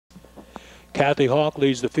Kathy Hawk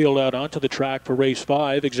leads the field out onto the track for race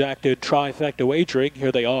 5. Exacted trifecta wagering.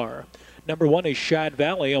 Here they are. Number 1 is Shad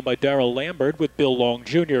Valley, owned by Darrell Lambert with Bill Long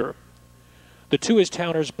Jr. The 2 is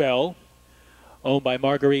Towner's Bell, owned by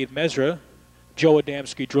Marguerite Mesra. Joe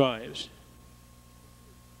Adamski drives.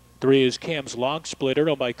 3 is Cam's Log Splitter,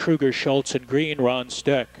 owned by Kruger, Schultz, and Green. Ron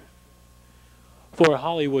Steck. 4,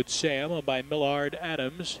 Hollywood Sam, owned by Millard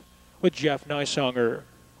Adams with Jeff Nisonger.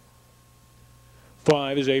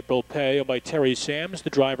 5 is April Pay, owned by Terry Sams,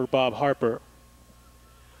 the driver Bob Harper.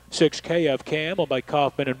 6, KF Cam, owned by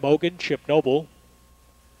Kaufman and Mogan, Chip Noble.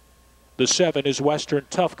 The 7 is Western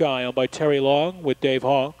Tough Guy, owned by Terry Long with Dave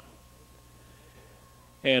Hawk.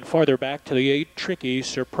 And farther back to the 8, Tricky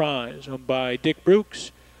Surprise, owned by Dick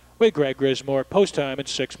Brooks with Greg Grismore. Post time in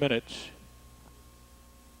 6 minutes.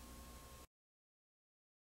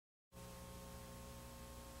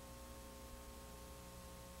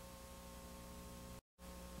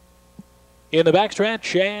 In the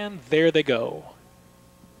backstretch, and there they go.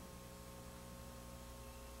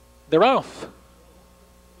 They're off.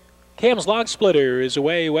 Cam's Log Splitter is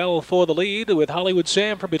away well for the lead with Hollywood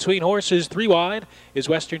Sam from between horses. 3 wide is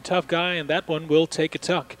Western Tough Guy, and that one will take a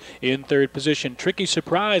tuck. In 3rd position, Tricky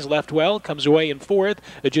Surprise left well, comes away in 4th,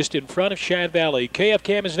 just in front of Shad Valley. KF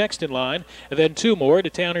Cam is next in line, and then 2 more to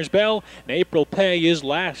Towner's Bell, and April Pay is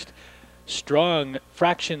last. Strong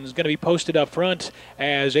fractions going to be posted up front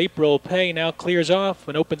as April Pay now clears off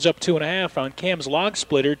and opens up 2.5 on Cam's Log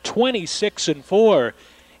Splitter. 26-4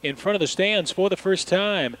 in front of the stands for the first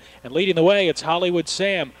time. And leading the way, it's Hollywood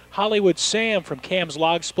Sam. Hollywood Sam from Cam's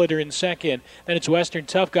Log Splitter in 2nd. Then it's Western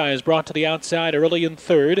Tough Guy is brought to the outside early in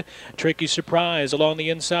 3rd. Tricky Surprise along the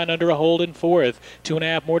inside under a hold in 4th.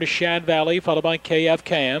 2.5 more to Shad Valley, followed by KF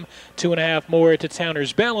Cam. 2.5 more to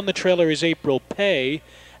Towner's Bell, and the trailer is April Pay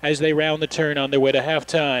as they round the turn on their way to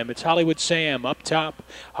halftime. It's Hollywood Sam up top.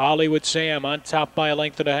 Hollywood Sam on top by a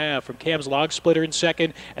length and a half from Cam's Log Splitter in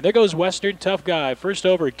 2nd. And there goes Western Tough Guy. First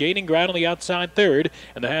over, gaining ground on the outside 3rd.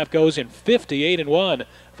 And the half goes in 58-1.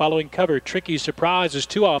 Following cover, Tricky Surprise is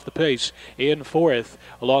 2 off the pace in 4th.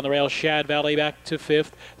 Along the rail, Shad Valley back to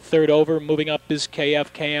 5th. 3rd over, moving up is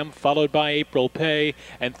KF Cam, followed by April Pay,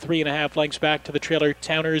 and 3.5 lengths back to the trailer,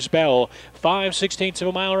 Towner's Bell. 5/16 of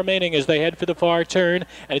a mile remaining as they head for the far turn,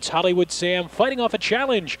 and it's Hollywood Sam fighting off a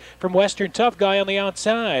challenge from Western Tough Guy on the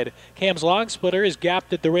outside. Cam's Log Splitter is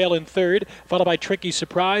gapped at the rail in 3rd, followed by Tricky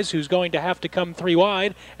Surprise, who's going to have to come 3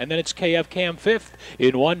 wide, and then it's KF Cam 5th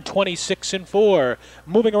in 1:26-4.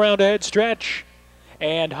 Moving around ahead stretch,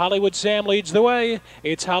 and Hollywood Sam leads the way.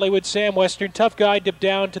 It's Hollywood Sam, Western Tough Guy dipped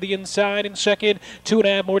down to the inside in 2nd.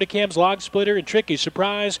 2.5 more to Cam's Log Splitter and Tricky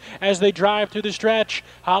Surprise as they drive through the stretch.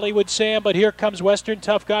 Hollywood Sam, but here comes Western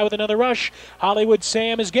Tough Guy with another rush. Hollywood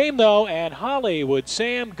Sam is game though, and Hollywood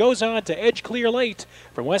Sam goes on to edge clear late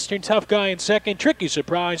from Western Tough Guy in 2nd. Tricky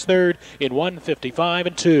Surprise 3rd in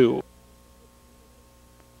 1:55-2.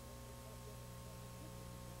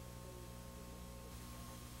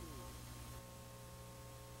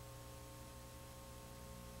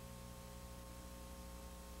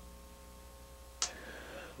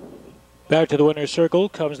 Back to the winner's circle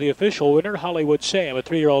comes the official winner, Hollywood Sam, a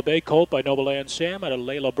 3-year-old bay colt by Noble Ann Sam out of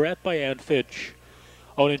Layla Brett by Ann Fitch.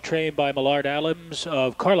 Owned and trained by Millard Adams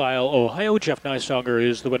of Carlisle, Ohio. Jeff Nisonger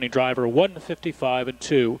is the winning driver,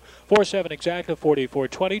 1:55-2. 4-7 exacta,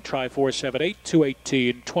 44-20, try 4-7-8,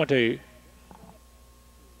 2:18-20.